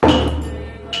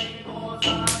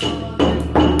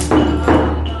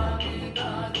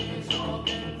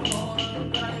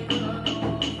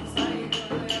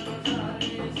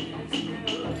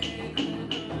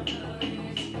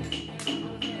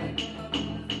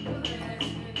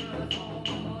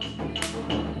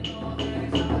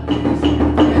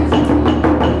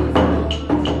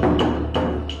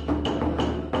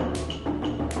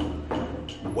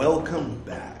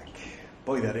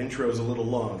intro is a little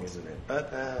long, isn't it?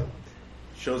 But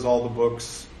shows all the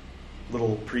books,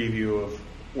 little preview of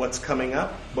what's coming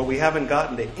up. But we haven't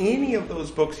gotten to any of those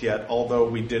books yet, although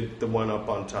we did the one up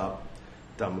on top,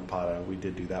 Dhammapada. We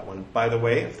did do that one. By the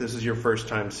way, if this is your first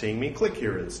time seeing me, click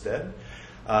here instead.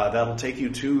 That'll take you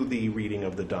to the reading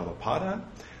of the Dhammapada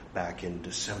back in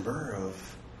December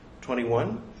of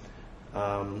 21.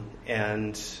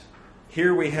 And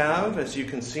here we have, as you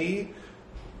can see,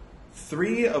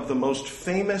 3 of the most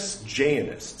famous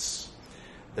Jainists.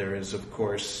 There is, of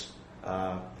course,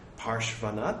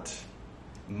 Parshvanat,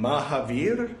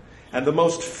 Mahavir, and the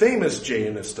most famous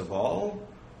Jainist of all,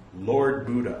 Lord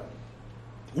Buddha.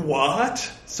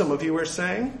 What? Some of you are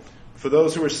saying. For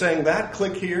those who are saying that,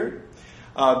 click here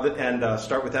and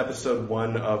start with episode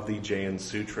 1 of the Jain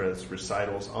Sūtras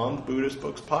recitals on the Buddhist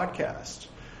Books podcast.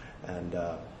 And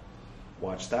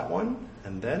watch that one,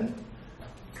 and then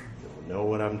you'll know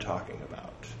what I'm talking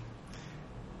about.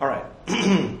 All right.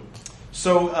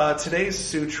 So today's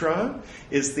sutra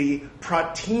is the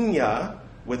Pratijñā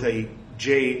with a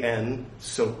J-N,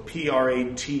 so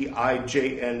Pratijna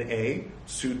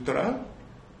Sutra.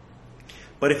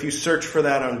 But if you search for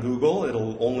that on Google,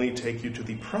 it'll only take you to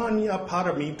the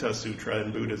Prajnaparamita Sutra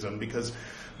in Buddhism, because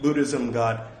Buddhism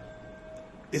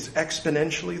is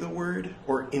exponentially the word,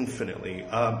 or infinitely,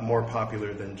 more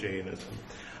popular than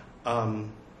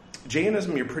Jainism.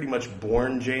 Jainism, you're pretty much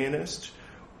born Jainist,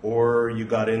 or you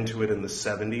got into it in the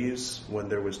 70s when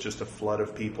there was just a flood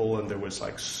of people and there was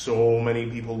like so many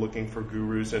people looking for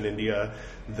gurus in India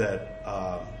that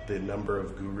the number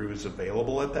of gurus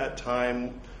available at that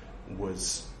time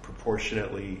was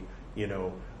proportionately,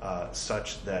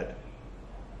 such that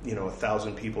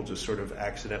 1,000 people just sort of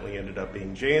accidentally ended up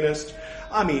being Jainist.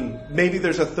 I mean, maybe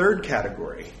there's a third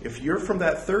category. If you're from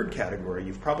that third category,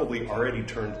 you've probably already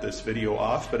turned this video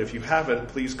off, but if you haven't,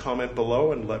 please comment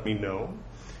below and let me know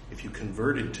if you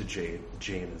converted to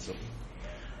Jainism.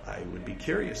 I would be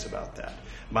curious about that.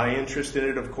 My interest in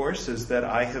it, of course, is that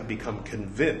I have become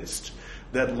convinced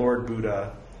that Lord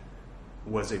Buddha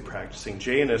was a practicing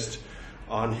Jainist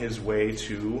on his way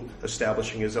to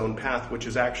establishing his own path, which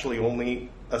is actually only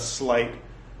a slight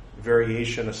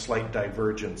variation, a slight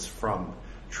divergence from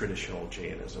traditional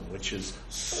Jainism, which is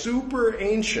super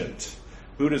ancient.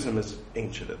 Buddhism is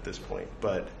ancient at this point,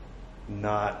 but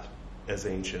not as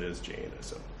ancient as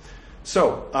Jainism.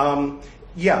 So,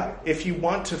 if you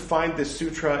want to find this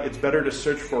sutra, it's better to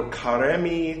search for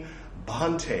Karemi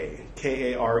Bhante,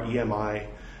 Karemi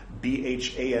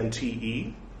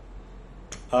Bhante.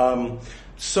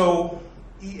 So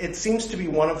it seems to be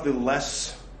one of the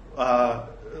less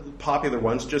popular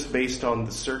ones, just based on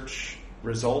the search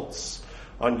results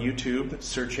on YouTube,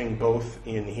 searching both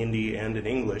in Hindi and in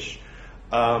English.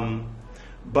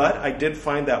 But I did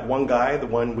find that one guy, the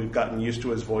one we've gotten used to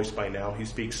his voice by now. He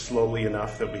speaks slowly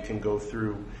enough that we can go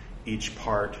through each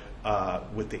part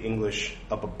with the English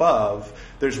up above.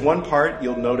 There's one part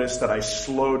you'll notice that I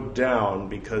slowed down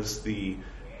because the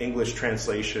English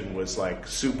translation was like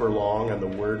super long and the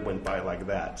word went by like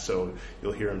that. So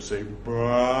you'll hear him say,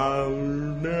 I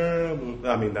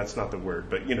mean, that's not the word,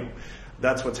 but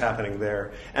that's what's happening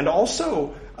there. And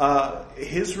also,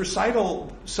 his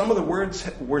recital, some of the words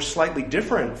were slightly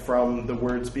different from the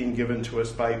words being given to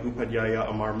us by Upadhyaya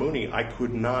Amar Muni. I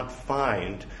could not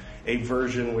find a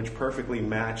version which perfectly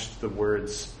matched the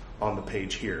words on the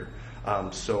page here.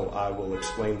 So I will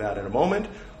explain that in a moment.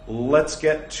 Let's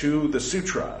get to the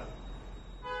sutra.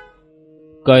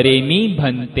 Karemi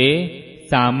bhante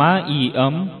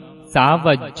samaiyam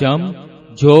savajjam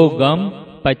jogam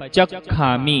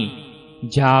pachakkhami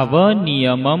jhava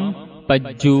niyamam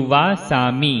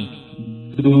pajjuvasami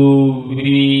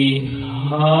druviham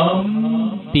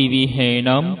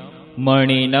tivihenam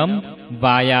manenam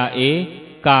vayae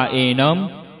kaenam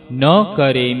na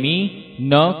karemi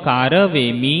na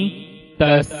karavemi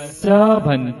tasya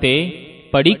bhante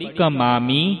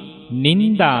padikkamami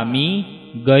nindami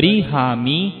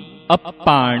garihami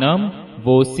appanam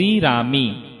vosirami.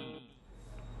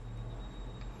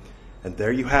 And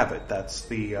there you have it. That's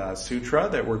the sutra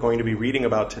that we're going to be reading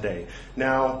about today.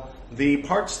 Now, the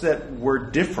parts that were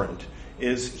different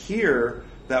is here,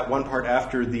 that one part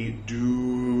after the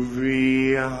duviham.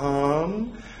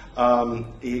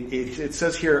 It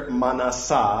says here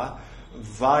manasa,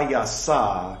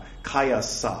 vayasa,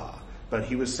 kayasa. But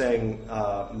he was saying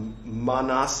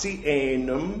manasi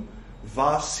enam,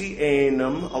 vasi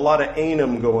enam, a lot of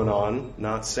enam going on.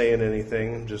 Not saying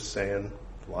anything, just saying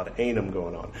a lot of enam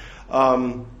going on.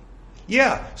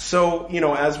 So,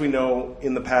 as we know,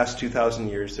 in the past 2,000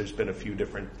 years, there's been a few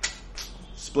different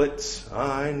splits.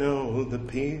 I know the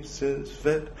pieces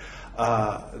fit.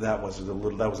 That was a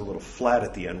little flat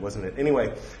at the end, wasn't it?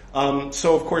 Anyway,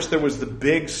 so of course there was the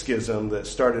big schism that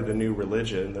started a new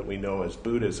religion that we know as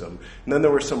Buddhism. And then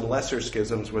there were some lesser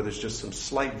schisms where there's just some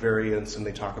slight variance, and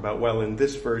they talk about, well, in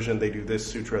this version they do this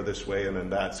sutra this way, and in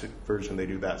that version they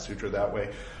do that sutra that way.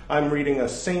 I'm reading A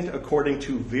Saint According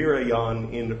to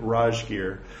Virayan in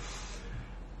Rajgir.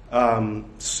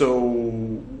 So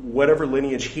whatever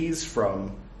lineage he's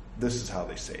from, this is how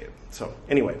they say it. So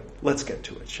anyway, let's get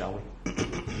to it, shall we?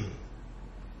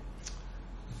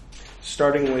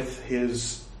 Starting with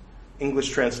his English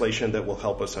translation that will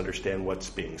help us understand what's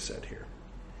being said here.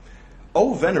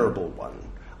 O Venerable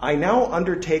One, I now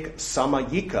undertake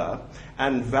samayika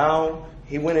and vow...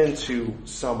 He went into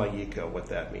samayika, what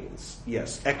that means.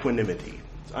 Yes, equanimity.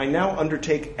 I now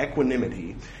undertake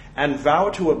equanimity and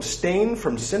vow to abstain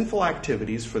from sinful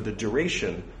activities for the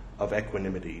duration of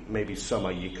equanimity. Maybe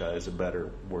samayika is a better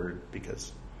word because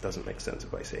it doesn't make sense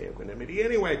if I say equanimity.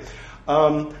 Anyway,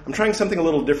 I'm trying something a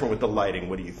little different with the lighting.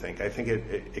 What do you think? I think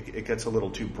it gets a little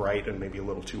too bright and maybe a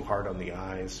little too hard on the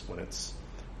eyes when it's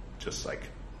just like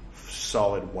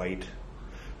solid white.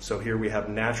 So here we have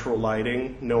natural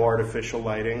lighting, no artificial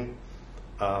lighting.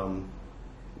 So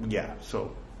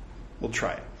we'll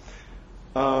try it.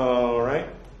 All right.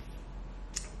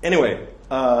 Anyway,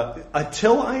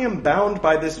 until I am bound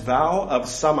by this vow of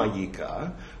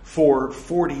samayika for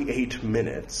 48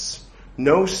 minutes,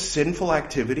 no sinful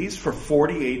activities for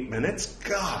 48 minutes?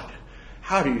 God,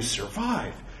 how do you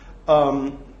survive?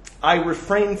 I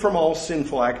refrain from all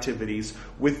sinful activities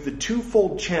with the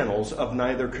twofold channels of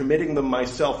neither committing them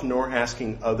myself nor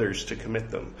asking others to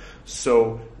commit them.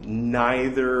 So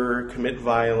neither commit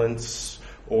violence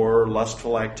or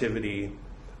lustful activity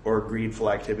or greedful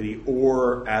activity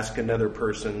or ask another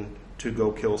person to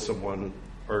go kill someone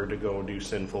or to go do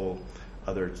sinful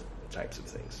other types of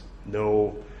things.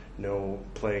 No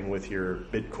playing with your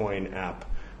Bitcoin app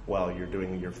while you're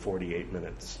doing your 48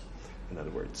 minutes, in other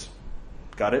words.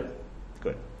 Got it?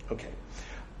 Good. Okay.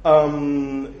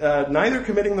 Neither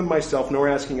committing them myself nor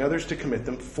asking others to commit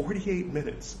them. 48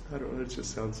 minutes. I don't know. It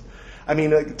just sounds...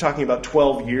 talking about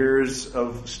 12 years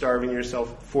of starving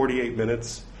yourself, 48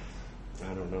 minutes.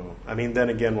 I don't know. Then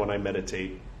again, when I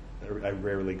meditate, I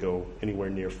rarely go anywhere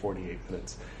near 48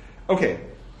 minutes. Okay.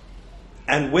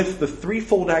 And with the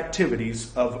threefold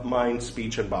activities of mind,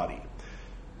 speech, and body.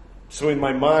 So in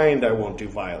my mind, I won't do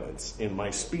violence. In my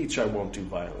speech, I won't do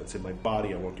violence. In my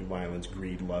body, I won't do violence,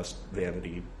 greed, lust,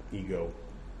 vanity, ego,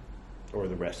 or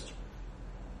the rest.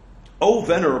 O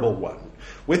Venerable One,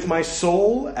 with my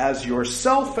soul as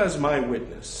yourself as my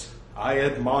witness, I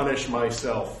admonish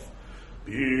myself.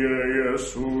 Pie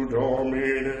Jesu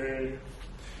Domine.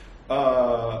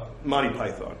 Monty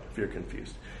Python, if you're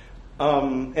confused.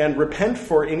 And repent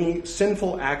for any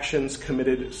sinful actions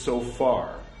committed so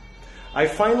far. I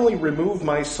finally remove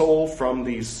my soul from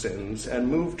these sins and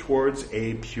move towards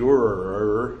a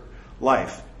purer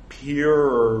life.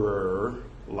 Purer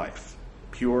life.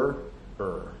 Purer.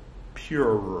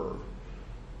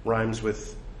 Rhymes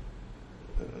with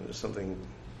something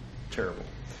terrible.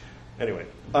 Anyway.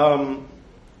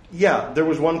 There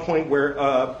was one point where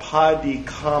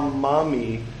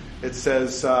padikamami, it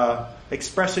says,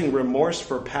 expressing remorse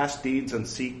for past deeds and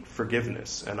seek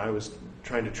forgiveness. And I was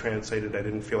trying to translate it. I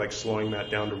didn't feel like slowing that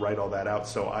down to write all that out,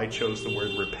 so I chose the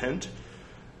word repent,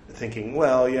 thinking,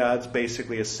 it's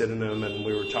basically a synonym, and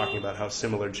we were talking about how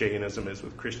similar Jainism is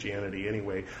with Christianity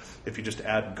anyway. If you just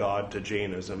add God to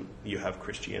Jainism, you have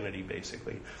Christianity,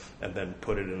 basically, and then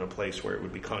put it in a place where it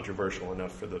would be controversial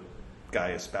enough for the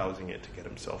guy espousing it to get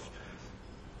himself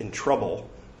in trouble.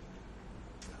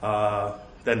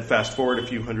 Then fast forward a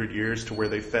few hundred years to where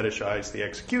they fetishize the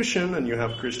execution, and you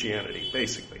have Christianity,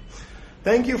 basically.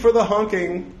 Thank you for the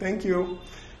honking. Thank you.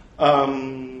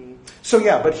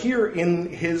 But here in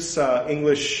his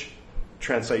English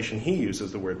translation, he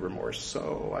uses the word remorse.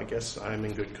 So I guess I'm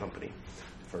in good company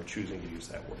for choosing to use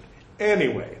that word.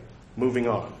 Anyway, moving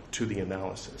on to the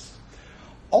analysis.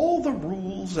 All the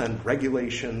rules and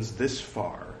regulations this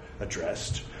far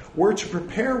addressed were to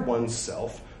prepare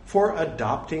oneself for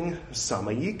adopting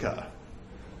samayika.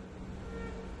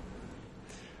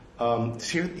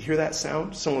 Hear that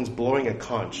sound? Someone's blowing a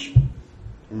conch.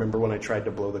 Remember when I tried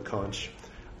to blow the conch?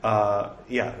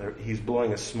 He's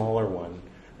blowing a smaller one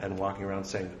and walking around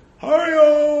saying,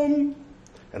 "Hari-om!"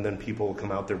 And then people will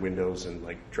come out their windows and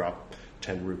drop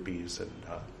 10 rupees, and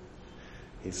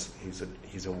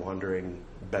he's a wandering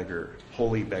beggar,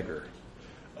 holy beggar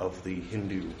of the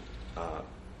Hindu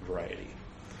variety.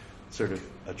 Sort of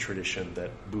a tradition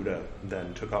that Buddha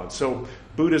then took on. So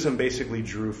Buddhism basically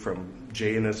drew from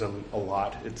Jainism a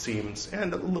lot, it seems,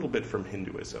 and a little bit from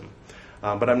Hinduism.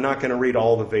 But I'm not going to read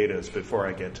all the Vedas before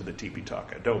I get to the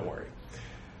Tipitaka. Don't worry.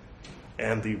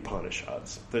 And the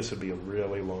Upanishads. This would be a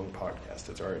really long podcast.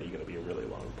 It's already going to be a really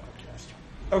long podcast.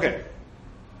 Okay.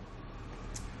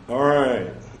 All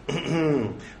right.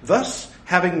 Thus,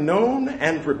 having known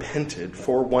and repented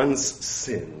for one's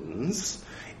sins,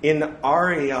 in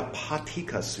Pratijñā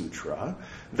Sūtra,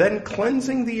 then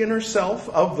cleansing the inner self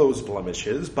of those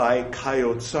blemishes by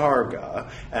Kayotsarga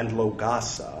and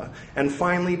Logasa, and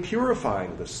finally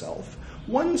purifying the self,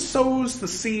 one sows the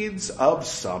seeds of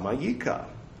Samayika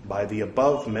by the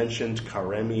above-mentioned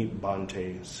Karemi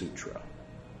Bhante Sutra.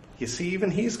 You see, even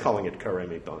he's calling it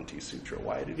Karemi Bhante Sutra.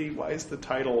 Why is the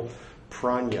title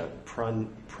Pratijñā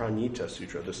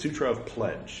Sūtra, the Sutra of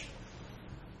Pledge?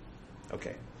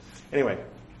 Okay. Anyway,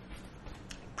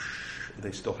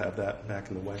 they still have that back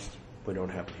in the West. We don't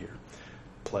have it here.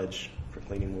 Pledge for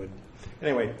cleaning wood.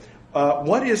 Anyway,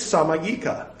 what is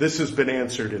Samayika? This has been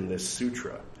answered in this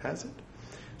sutra, has it?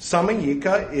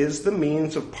 Samayika is the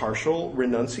means of partial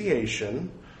renunciation,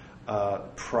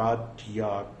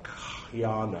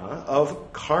 pratyakhyana,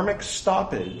 of karmic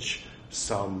stoppage,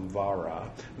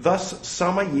 samvara. Thus,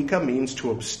 Samayika means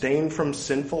to abstain from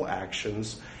sinful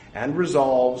actions and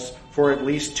resolves for at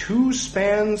least 2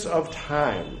 spans of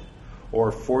time, or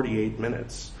 48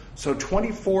 minutes. So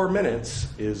 24 minutes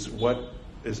is what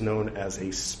is known as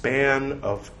a span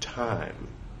of time.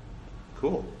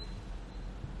 Cool.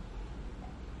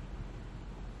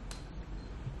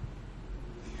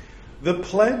 The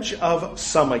pledge of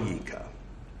Samayika.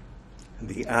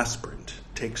 The aspirant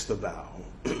takes the vow.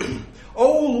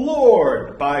 O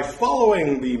Lord, by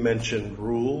following the mentioned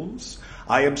rules,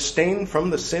 I abstain from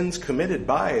the sins committed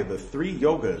by the 3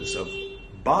 yogas of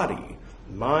body,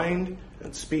 mind,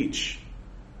 and speech,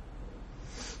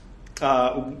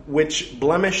 which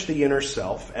blemish the inner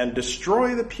self and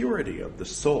destroy the purity of the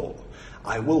soul.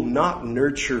 I will not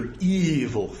nurture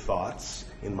evil thoughts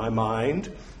in my mind,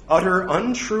 utter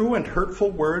untrue and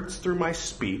hurtful words through my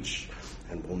speech,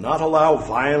 and will not allow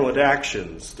violent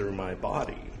actions through my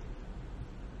body.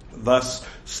 Thus,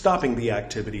 stopping the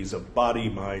activities of body,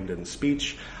 mind, and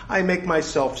speech, I make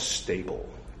myself stable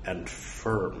and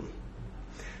firm.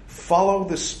 Follow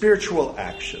the spiritual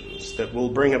actions that will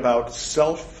bring about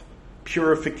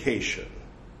self-purification.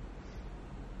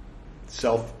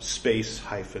 Self-space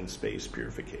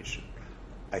purification.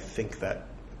 I think that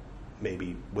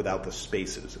maybe without the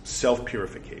spaces.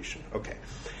 Self-purification. Okay.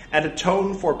 And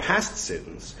atone for past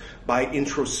sins by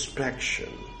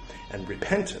introspection and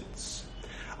repentance.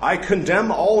 I condemn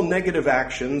all negative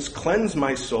actions, cleanse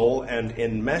my soul, and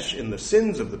enmesh in the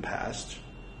sins of the past.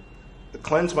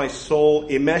 Cleanse my soul,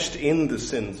 enmeshed in the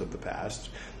sins of the past,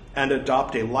 and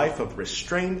adopt a life of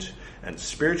restraint and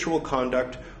spiritual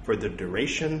conduct for the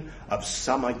duration of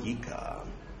Samayika.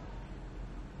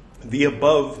 The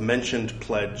above-mentioned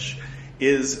pledge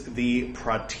is the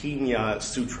Pratijñā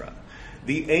Sūtra.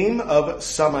 The aim of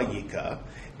Samayika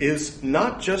is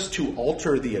not just to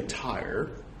alter the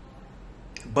attire,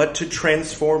 but to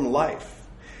transform life.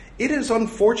 It is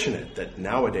unfortunate that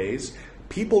nowadays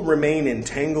people remain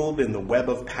entangled in the web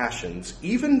of passions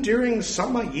even during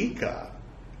Samayika,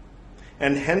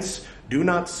 and hence do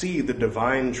not see the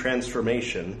divine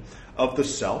transformation of the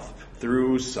self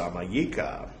through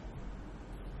Samayika.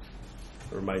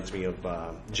 It reminds me of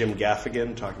Jim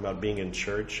Gaffigan talking about being in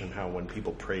church and how when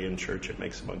people pray in church it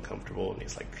makes them uncomfortable. And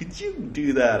he's like, could you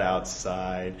do that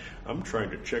outside? I'm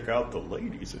trying to check out the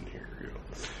ladies in here.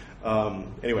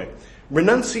 Anyway,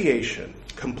 renunciation,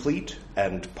 complete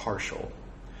and partial.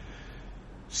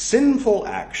 Sinful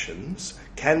actions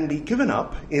can be given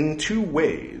up in 2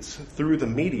 ways through the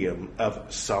medium of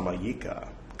Samayika,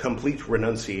 complete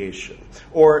renunciation,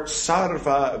 or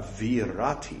Sarva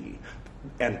Virati,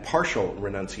 and partial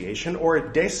renunciation, or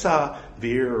Desa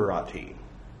Virati.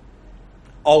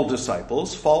 All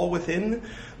disciples fall within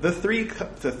the three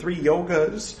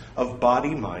yogas of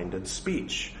body, mind, and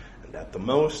speech, and at the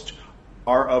most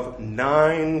are of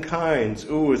 9 kinds.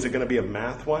 Ooh, is it going to be a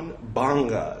math one?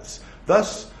 Bhangas.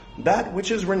 Thus, that which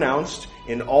is renounced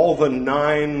in all the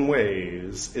 9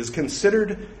 ways is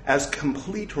considered as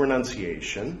complete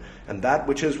renunciation, and that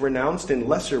which is renounced in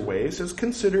lesser ways is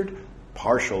considered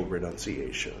partial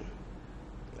renunciation.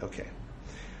 Okay.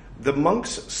 The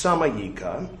monk's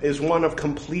Samayika is one of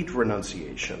complete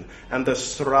renunciation, and the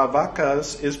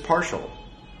Sravakas is partial,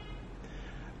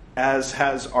 as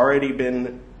has already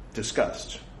been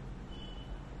discussed.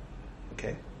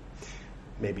 Okay?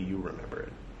 Maybe you remember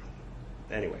it.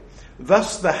 Anyway,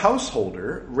 thus the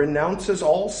householder renounces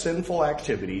all sinful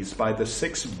activities by the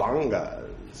 6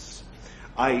 bhangas,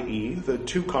 i.e. the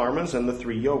 2 karmas and the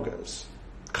 3 yogas,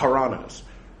 karanas,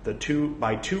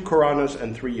 by 2 Karanas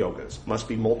and 3 yogas. Must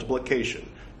be multiplication.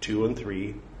 2 and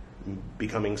 3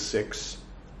 becoming 6.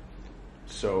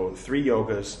 So 3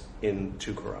 yogas in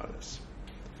 2 Karanas.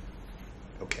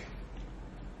 Okay.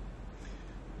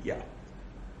 Yeah.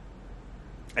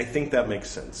 I think that makes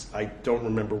sense. I don't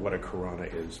remember what a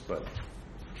Karana is, but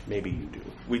maybe you do.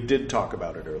 We did talk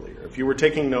about it earlier. If you were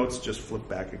taking notes, just flip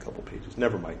back a couple pages.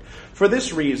 Never mind. For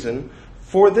this reason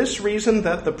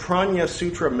that the Pratijñā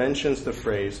Sūtra mentions the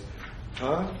phrase,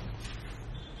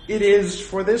 it is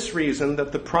for this reason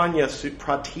that the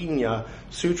Pratijñā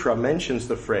Sūtra mentions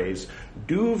the phrase,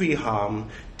 duviham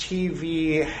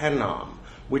TV henam,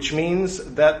 which means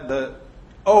that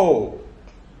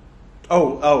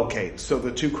okay, so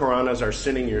the 2 Karanas are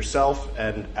sinning yourself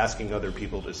and asking other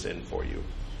people to sin for you.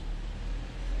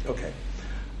 Okay.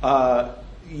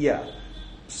 Yeah.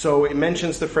 So it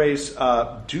mentions the phrase,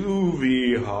 duviham,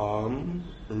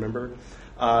 remember?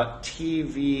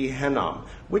 TV henam,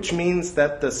 which means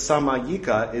that the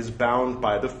samayika is bound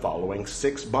by the following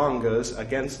 6 bhangas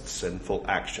against sinful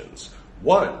actions.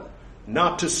 1,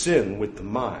 not to sin with the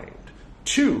mind.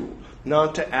 2,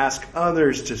 not to ask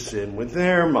others to sin with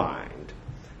their mind.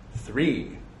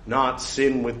 3, not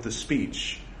sin with the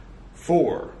speech.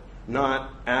 4, not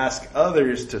ask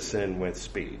others to sin with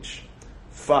speech.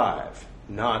 5,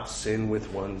 not sin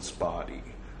with one's body.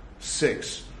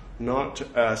 6, not to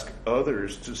ask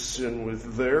others to sin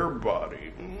with their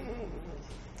body.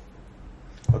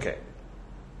 Okay.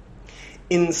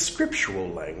 In scriptural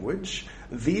language,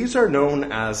 these are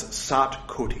known as Sat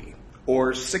Koti,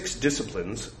 or 6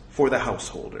 disciplines for the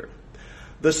householder.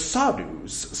 The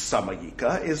sadhu's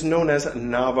samayika is known as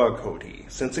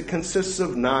Navakoti, since it consists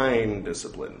of 9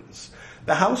 disciplines.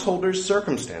 The householder's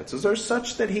circumstances are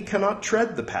such that he cannot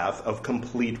tread the path of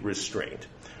complete restraint.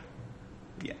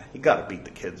 Yeah, you gotta beat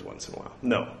the kids once in a while.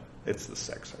 No, it's the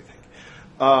sex, I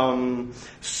think.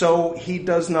 So he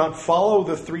does not follow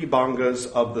the 3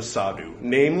 bhangas of the sadhu,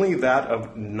 namely that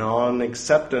of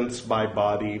non-acceptance by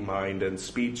body, mind, and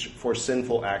speech for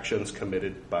sinful actions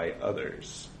committed by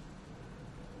others.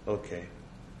 Okay.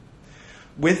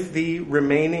 With the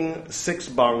remaining 6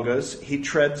 bhangas, he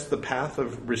treads the path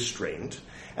of restraint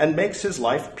and makes his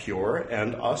life pure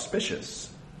and auspicious.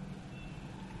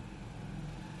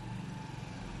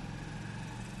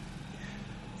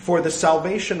 For the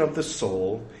salvation of the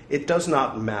soul, it does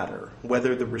not matter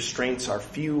whether the restraints are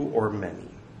few or many.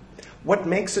 What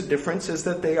makes a difference is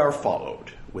that they are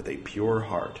followed with a pure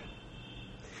heart.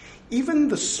 Even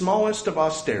the smallest of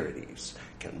austerities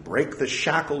can break the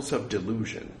shackles of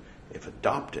delusion if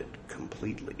adopted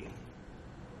completely.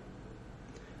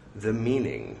 The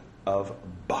meaning of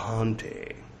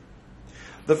bhante.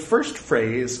 The first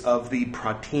phrase of the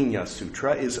Pratijñā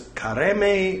Sūtra is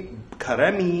karemi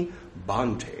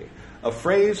bhante, a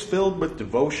phrase filled with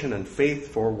devotion and faith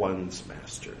for one's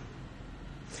master.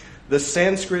 The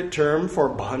Sanskrit term for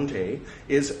bhante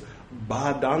is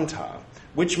bhadanta,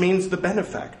 which means the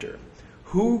benefactor.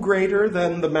 Who greater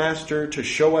than the master to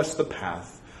show us the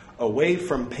path away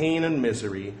from pain and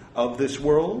misery of this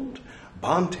world?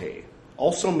 Bhante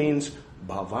also means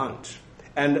bhavant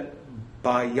and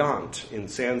bhayant in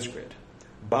Sanskrit.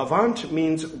 Bhavant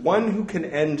means one who can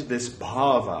end this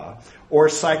bhava, or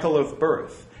cycle of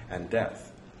birth and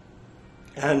death.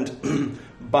 And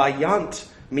bhayant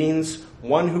means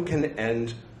one who can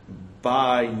end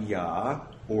bhaya,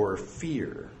 or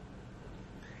fear.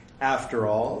 After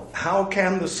all, how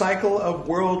can the cycle of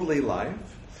worldly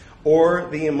life or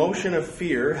the emotion of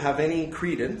fear have any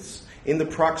credence in the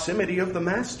proximity of the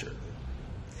master?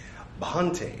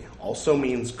 Bhante also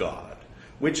means God,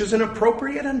 which is an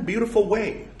appropriate and beautiful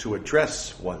way to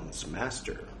address one's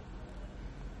master.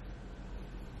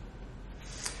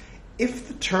 If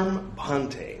the term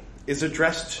bhante is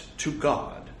addressed to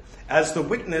God as the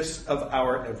witness of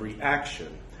our every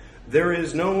action, there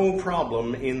is no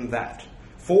problem in that.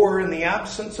 For in the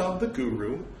absence of the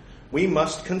guru, we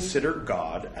must consider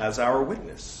God as our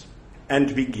witness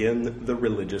and begin the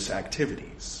religious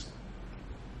activities.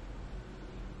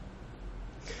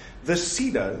 The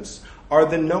siddhas are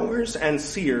the knowers and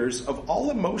seers of all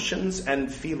emotions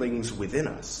and feelings within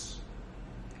us.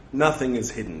 Nothing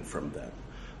is hidden from them.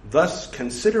 Thus,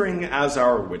 considering as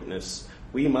our witness,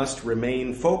 we must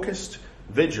remain focused,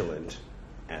 vigilant,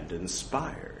 and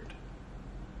inspired.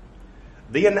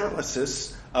 The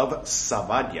analysis of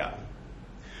savadya.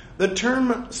 The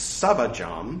term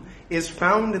savajam is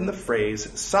found in the phrase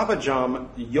savajam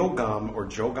yogam or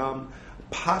jogam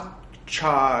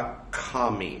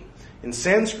pachakami. In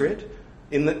Sanskrit,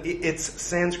 its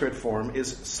Sanskrit form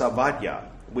is savadya,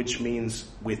 which means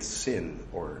with sin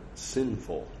or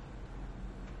sinful.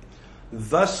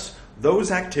 Thus,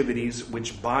 those activities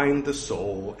which bind the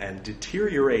soul and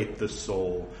deteriorate the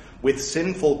soul with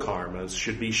sinful karmas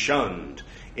should be shunned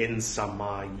in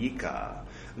samayika.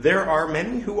 There are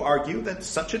many who argue that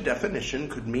such a definition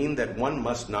could mean that one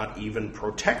must not even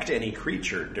protect any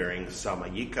creature during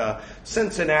samayika,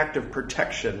 since an act of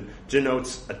protection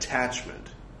denotes attachment,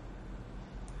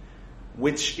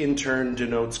 which in turn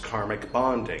denotes karmic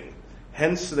bonding.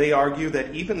 Hence, they argue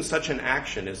that even such an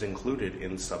action is included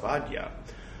in savadya.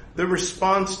 The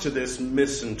response to this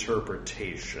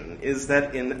misinterpretation is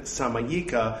that in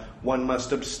samayika, one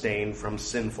must abstain from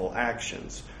sinful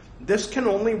actions. This can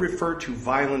only refer to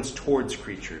violence towards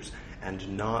creatures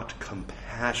and not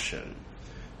compassion.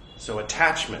 So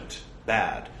attachment,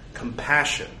 bad.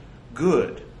 Compassion,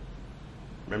 good.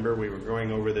 Remember, we were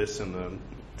going over this in the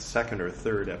second or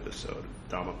third episode,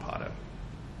 Dhammapada.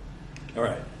 All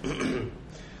right.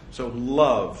 So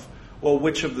love. Well,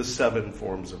 which of the 7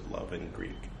 forms of love in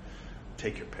Greek?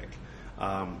 Take your pick.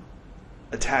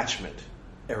 Attachment,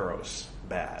 eros,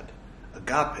 bad.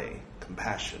 Agape,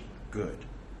 compassion, good.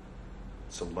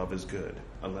 So love is good,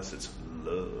 unless it's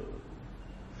love.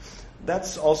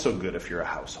 That's also good if you're a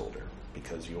householder,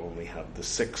 because you only have the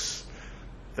 6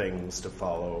 things to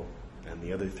follow, and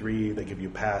the other 3, they give you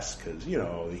pass, because,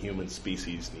 the human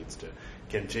species needs to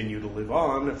continue to live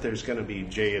on if there's going to be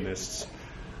Jainists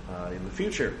in the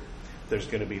future. There's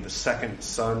going to be the second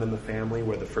son in the family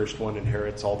where the first one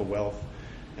inherits all the wealth,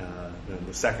 and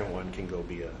the second one can go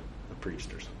be a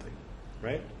priest or something,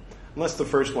 right? Unless the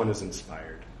first one is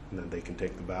inspired, and then they can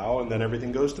take the vow, and then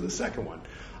everything goes to the second one.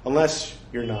 Unless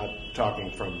you're not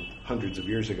talking from hundreds of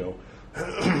years ago.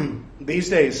 These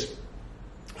days,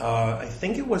 I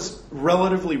think it was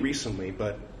relatively recently,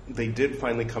 but they did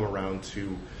finally come around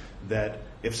to that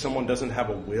if someone doesn't have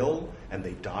a will and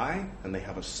they die and they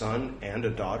have a son and a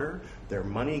daughter, their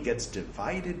money gets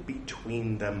divided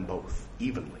between them both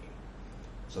evenly.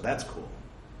 So that's cool.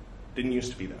 Didn't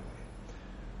used to be that way.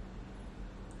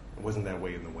 It wasn't that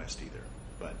way in the West either.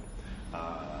 But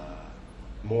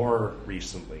more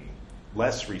recently,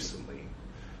 less recently,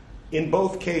 in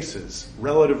both cases,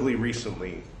 relatively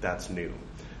recently, that's new.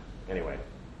 Anyway.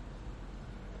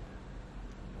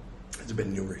 It's a bit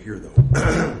newer here, though.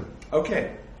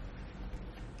 Okay.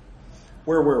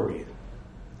 Where were we?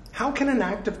 How can an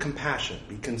act of compassion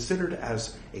be considered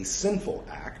as a sinful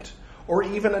act or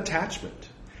even attachment?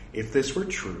 If this were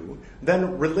true,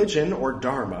 then religion or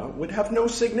dharma would have no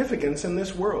significance in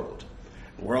this world.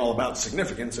 We're all about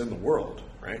significance in the world,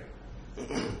 right?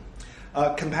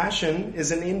 Compassion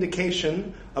is an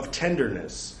indication of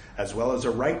tenderness as well as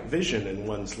a right vision in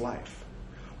one's life.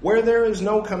 Where there is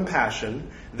no compassion,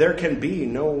 there can be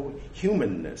no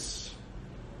humanness.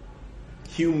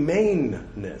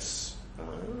 Humaneness.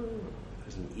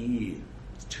 There's an E.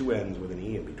 It's 2 N's with an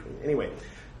E in between. Anyway,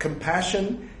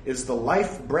 compassion is the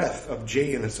life breath of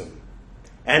Jainism,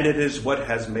 and it is what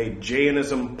has made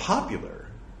Jainism popular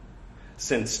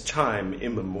since time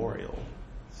immemorial.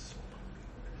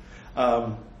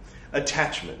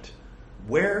 Attachment.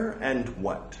 Where and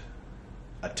what?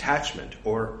 Attachment,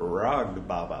 or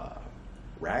ragbhava.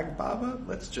 Ragbhava?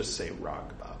 Let's just say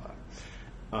ragbhava.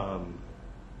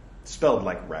 Spelled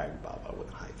like ragbhava with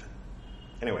a hyphen.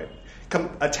 Anyway,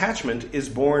 attachment is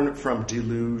born from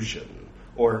delusion,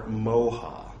 or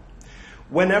moha.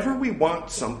 Whenever we want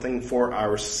something for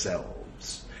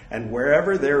ourselves, and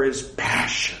wherever there is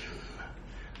passion,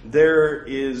 there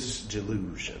is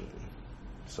delusion.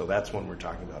 So that's when we're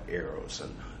talking about eros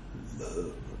and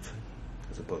love,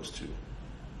 as opposed to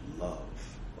love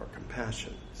or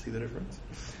compassion. See the difference?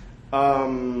 I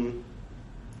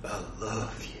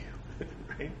love you.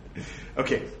 Right?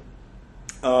 Okay.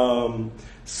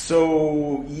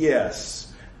 So,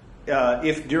 yes.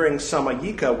 If during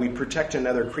samayika we protect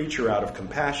another creature out of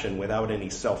compassion without any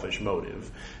selfish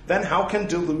motive, then how can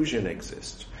delusion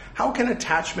exist? How can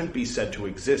attachment be said to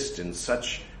exist in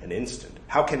such an instant?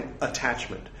 How can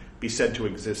attachment be said to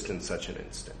exist in such an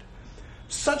instant?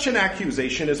 Such an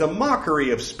accusation is a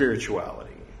mockery of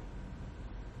spirituality.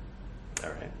 All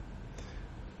right.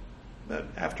 But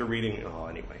after reading,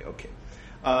 anyway, okay.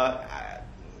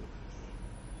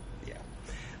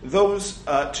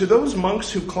 To those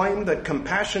monks who claim that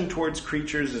compassion towards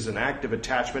creatures is an act of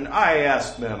attachment, I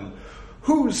ask them,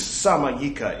 whose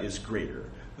samayika is greater,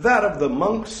 that of the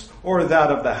monks or that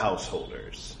of the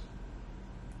householders?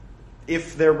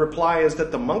 If their reply is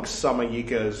that the monk's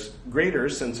samayika is greater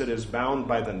since it is bound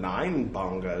by the 9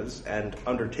 bhangas and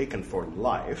undertaken for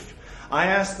life, I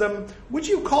ask them, would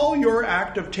you call your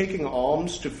act of taking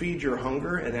alms to feed your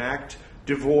hunger an act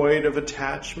devoid of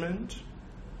attachment?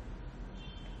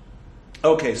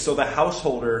 Okay, so the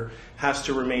householder has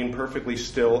to remain perfectly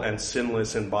still and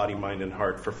sinless in body, mind, and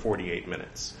heart for 48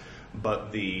 minutes.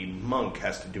 But the monk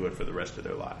has to do it for the rest of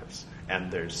their lives.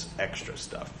 And there's extra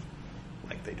stuff.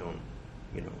 Like they don't,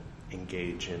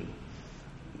 engage in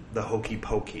the hokey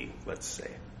pokey, let's say.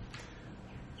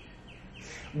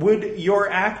 Would your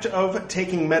act of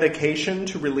taking medication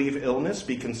to relieve illness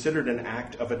be considered an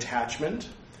act of attachment?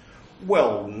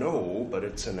 Well, no, but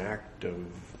it's an act of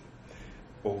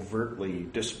overtly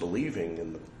disbelieving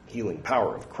in the healing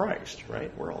power of Christ, right?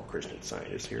 We're all Christian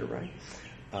Scientists here, right?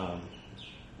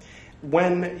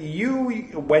 When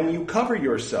you cover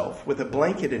yourself with a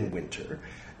blanket in winter,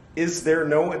 is there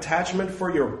no attachment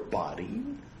for your body?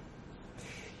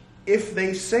 If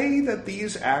they say that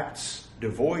these acts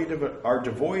are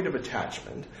devoid of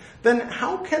attachment, then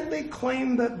how can they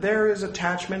claim that there is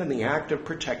attachment in the act of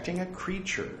protecting a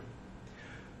creature?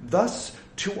 Thus,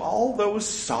 to all those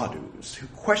sadhus who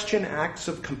question acts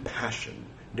of compassion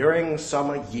during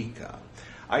samayika,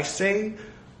 I say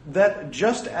that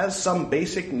just as some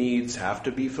basic needs have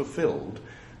to be fulfilled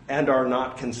and are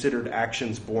not considered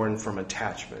actions born from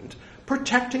attachment,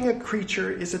 protecting a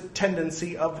creature is a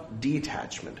tendency of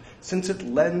detachment, since it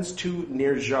lends to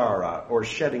nirjara, or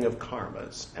shedding of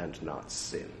karmas, and not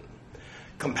sin.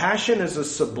 Compassion is a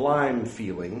sublime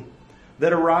feeling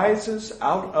that arises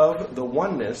out of the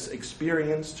oneness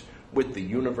experienced with the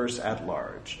universe at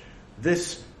large.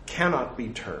 This cannot be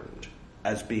termed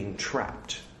as being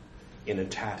trapped in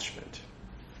attachment.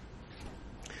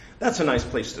 That's a nice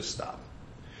place to stop.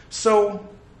 So,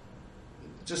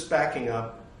 just backing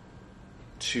up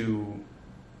to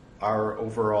our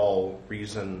overall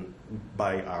reason,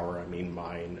 by our, I mean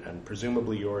mine, and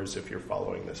presumably yours if you're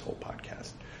following this whole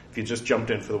podcast. If you just jumped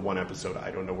in for the one episode,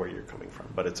 I don't know where you're coming from,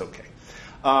 but it's okay.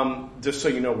 Just so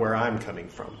you know where I'm coming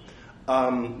from.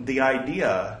 The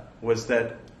idea was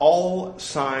that all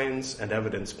signs and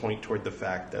evidence point toward the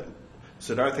fact that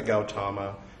Siddhartha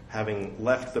Gautama, having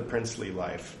left the princely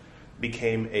life,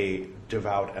 became a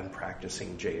devout and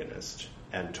practicing Jainist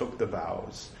and took the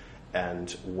vows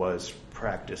and was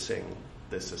practicing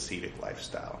this ascetic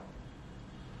lifestyle.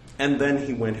 And then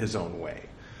he went his own way.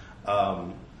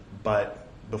 But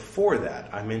before that,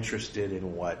 I'm interested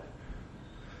in what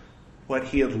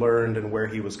he had learned and where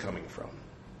he was coming from.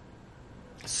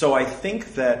 So I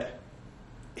think that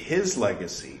his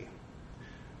legacy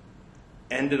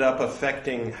ended up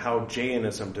affecting how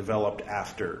Jainism developed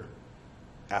after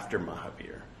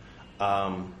Mahavir,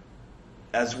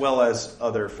 as well as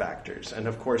other factors. And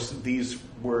of course, these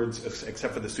words,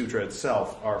 except for the sutra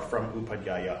itself, are from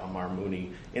Upadhyaya Amar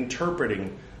Muni,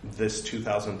 interpreting this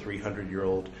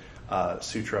 2,300-year-old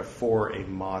sutra for a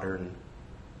modern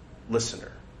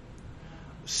listener.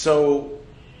 So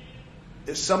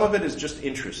some of it is just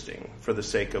interesting for the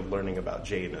sake of learning about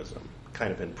Jainism,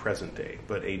 kind of in present day,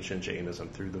 but ancient Jainism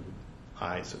through the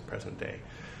eyes of present day.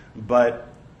 But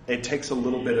it takes a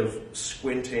little bit of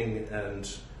squinting and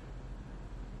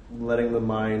letting the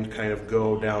mind kind of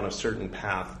go down a certain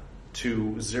path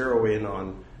to zero in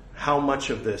on how much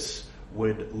of this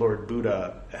would Lord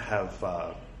Buddha have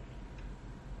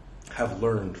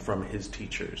learned from his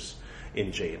teachers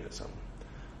in Jainism.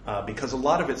 Because a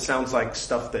lot of it sounds like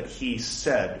stuff that he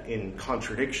said in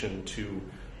contradiction to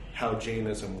how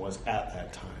Jainism was at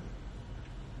that time.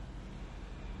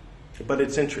 But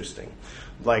it's interesting.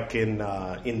 Like in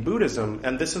Buddhism,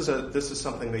 and this is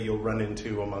something that you'll run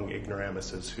into among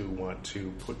ignoramuses who want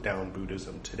to put down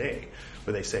Buddhism today,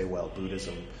 where they say, well,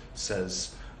 Buddhism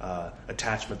says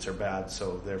attachments are bad,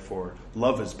 so therefore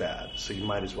love is bad. So you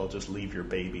might as well just leave your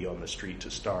baby on the street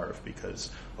to starve because,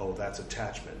 that's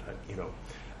attachment,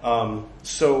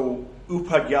 So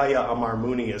Upadhyaya Amar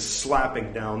Muni is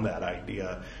slapping down that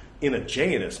idea in a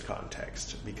Jainist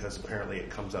context, because apparently it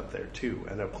comes up there too.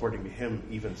 And according to him,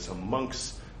 even some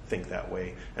monks think that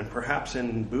way. And perhaps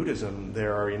in Buddhism,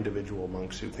 there are individual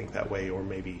monks who think that way, or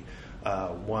maybe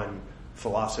one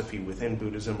philosophy within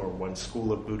Buddhism or one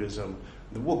school of Buddhism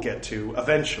that we'll get to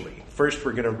eventually. First,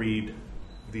 we're going to read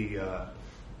the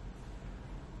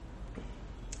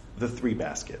three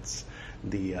baskets,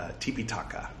 the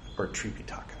Tipitaka or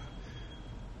Tripitaka.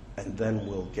 And then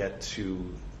we'll get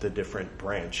to the different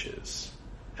branches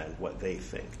and what they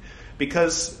think.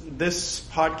 Because this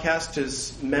podcast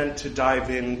is meant to dive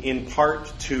in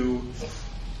part to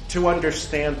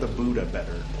understand the Buddha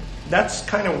better. That's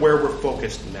kind of where we're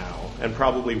focused now, and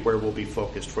probably where we'll be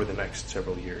focused for the next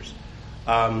several years.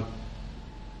 And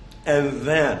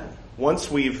then, once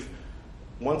we've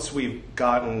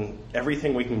gotten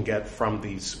everything we can get from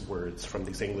these words, from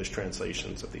these English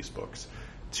translations of these books,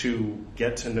 to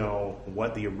get to know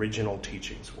what the original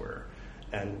teachings were,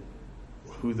 and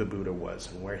who the Buddha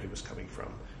was and where he was coming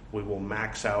from. We will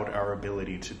max out our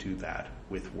ability to do that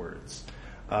with words.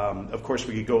 Of course,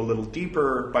 we could go a little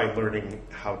deeper by learning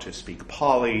how to speak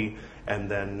Pali and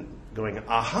then going,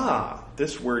 aha,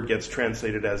 this word gets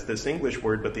translated as this English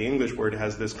word, but the English word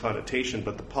has this connotation,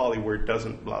 but the Pali word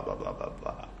doesn't, blah, blah, blah, blah,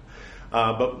 blah.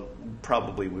 But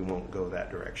probably we won't go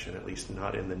that direction, at least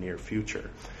not in the near future.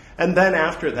 And then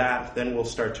after that, then we'll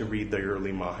start to read the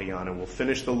early Mahayana. We'll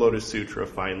finish the Lotus Sutra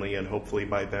finally, and hopefully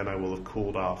by then I will have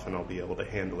cooled off and I'll be able to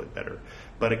handle it better.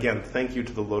 But again, thank you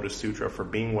to the Lotus Sutra for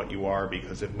being what you are,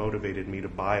 because it motivated me to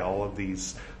buy all of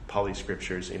these Pali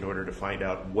scriptures in order to find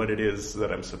out what it is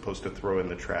that I'm supposed to throw in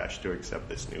the trash to accept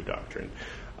this new doctrine.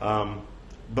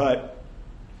 But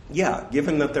yeah,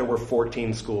 given that there were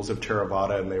 14 schools of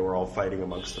Theravada and they were all fighting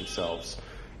amongst themselves,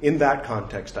 in that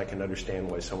context, I can understand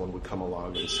why someone would come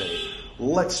along and say,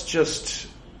 let's just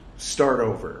start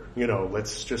over.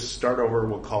 Let's just start over.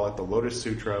 We'll call it the Lotus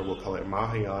Sutra. We'll call it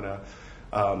Mahayana.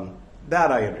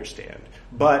 That I understand.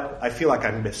 But I feel like I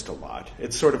missed a lot.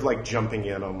 It's sort of like jumping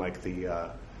in on like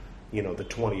the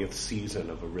 20th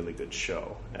season of a really good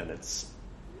show. And it's,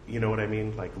 you know what I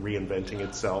mean? Like reinventing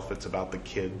itself. It's about the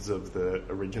kids of the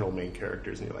original main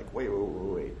characters. And you're like,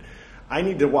 wait. I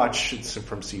need to watch it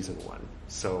from season 1.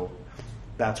 So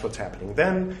that's what's happening.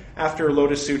 Then, after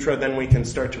Lotus Sutra, then we can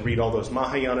start to read all those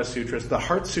Mahayana Sutras. The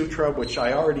Heart Sutra, which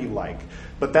I already like,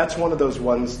 but that's one of those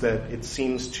ones that it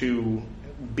seems to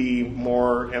be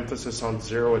more emphasis on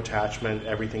zero attachment,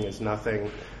 everything is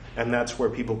nothing, and that's where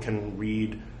people can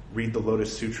read the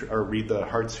Lotus Sutra, or read the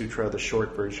Heart Sutra, the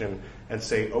short version, and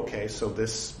say, okay, so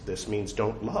this means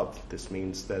don't love. This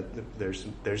means that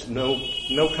there's no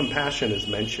compassion is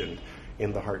mentioned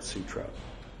in the Heart Sutra.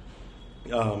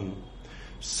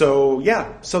 So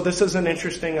this is an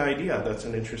interesting idea. That's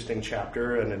an interesting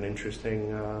chapter and an interesting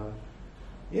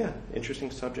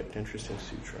subject, interesting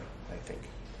sutra, I think.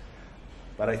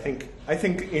 But I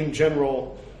think in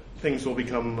general things will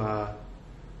become a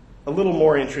little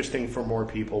more interesting for more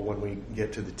people when we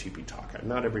get to the Tipitaka.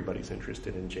 Not everybody's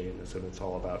interested in Jainism. It's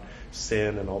all about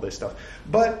sin and all this stuff.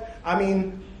 But I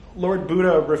mean, Lord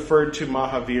Buddha referred to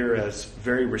Mahavir as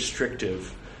very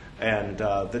restrictive, and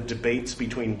the debates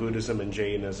between Buddhism and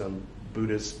Jainism,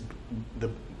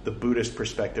 the Buddhist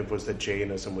perspective was that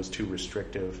Jainism was too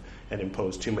restrictive and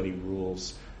imposed too many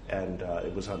rules, and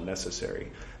it was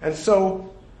unnecessary. And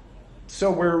so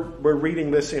we're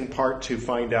reading this in part to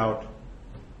find out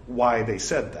why they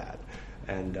said that.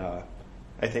 And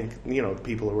I think,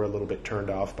 people who are a little bit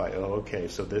turned off by,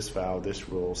 so this vow, this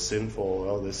rule,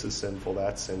 sinful, this is sinful,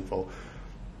 that's sinful.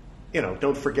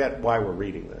 Don't forget why we're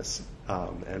reading this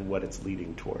and what it's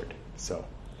leading toward. So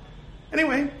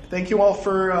anyway, thank you all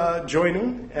for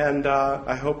joining, and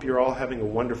I hope you're all having a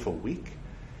wonderful week.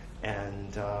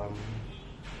 And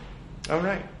all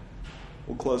right,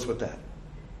 we'll close with that.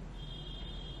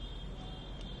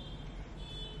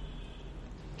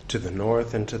 To the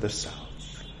north and to the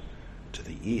south, to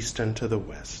the east and to the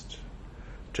west,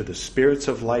 to the spirits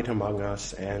of light among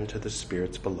us and to the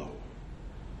spirits below,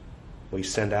 we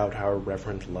send out our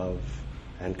reverent love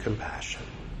and compassion.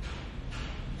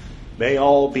 May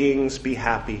all beings be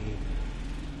happy.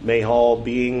 May all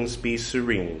beings be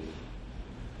serene.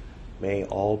 May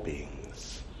all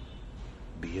beings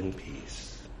be in peace.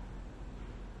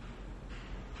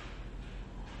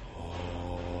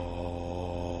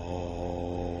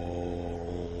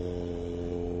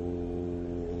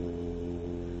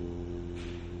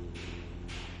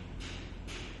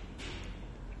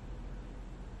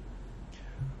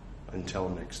 Until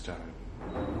next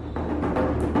time.